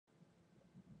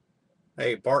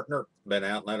Hey, partner, been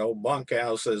out in that old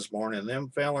bunkhouse this morning.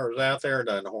 Them fellers out there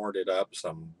done hoarded up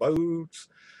some boots.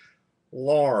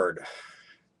 Lord,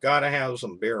 gotta have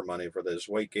some beer money for this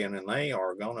weekend, and they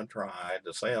are gonna try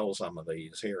to sell some of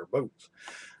these here boots.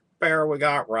 Pair we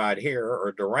got right here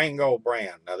are Durango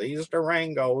brand. Now, these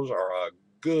Durangos are a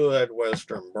good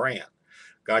Western brand.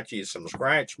 Got you some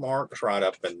scratch marks right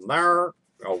up in there.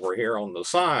 Over here on the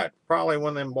side, probably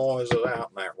when them boys is out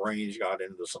in that range got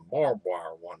into some barbed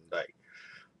wire one day.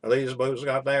 These boots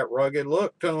got that rugged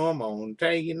look to them. I'm going to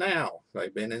tell you now.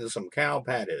 They've been in some cow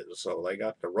patties, so they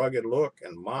got the rugged look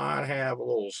and might have a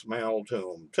little smell to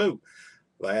them too.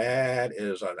 That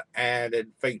is an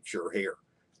added feature here.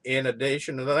 In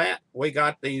addition to that, we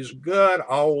got these good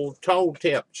old toe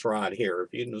tips right here.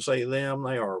 If you can see them,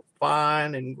 they are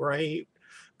fine engraved.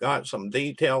 Got some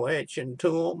detail etching to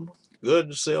them.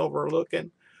 Good silver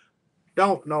looking.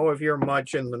 Don't know if you're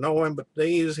much in the knowing, but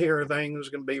these here things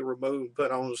can be removed,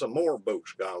 put on some more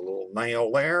boots. Got a little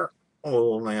nail there, a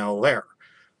little nail there.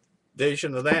 In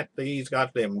addition to that, these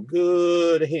got them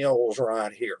good heels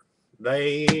right here.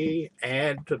 They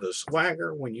add to the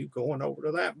swagger when you going over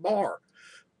to that bar.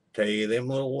 Tell you, them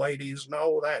little ladies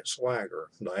know that swagger.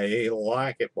 They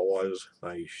like it, boys.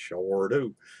 They sure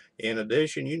do. In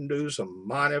addition, you can do some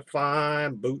mighty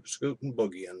fine boot scooting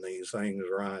boogie in these things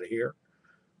right here.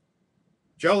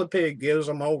 Jelly Pig gives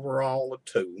them overall a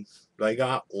 2. They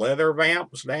got leather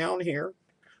vamps down here,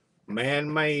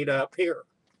 man-made up here.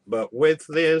 But with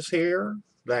this here,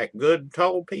 that good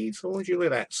toe piece, I want you to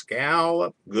look at that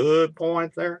scallop, good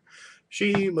point there.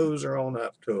 She moves her on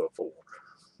up to a 4.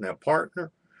 Now,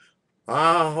 partner,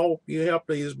 I hope you help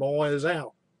these boys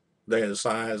out. They're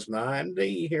size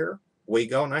 9D here. We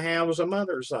gonna have some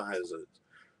other sizes.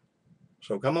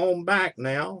 So come on back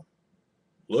now.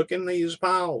 Look in these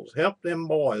piles. Help them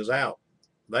boys out.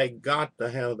 They got to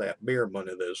have that beer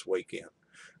money this weekend.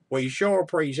 We sure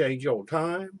appreciate your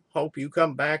time. Hope you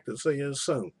come back to see us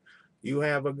soon. You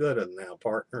have a good one now,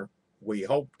 partner. We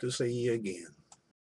hope to see you again.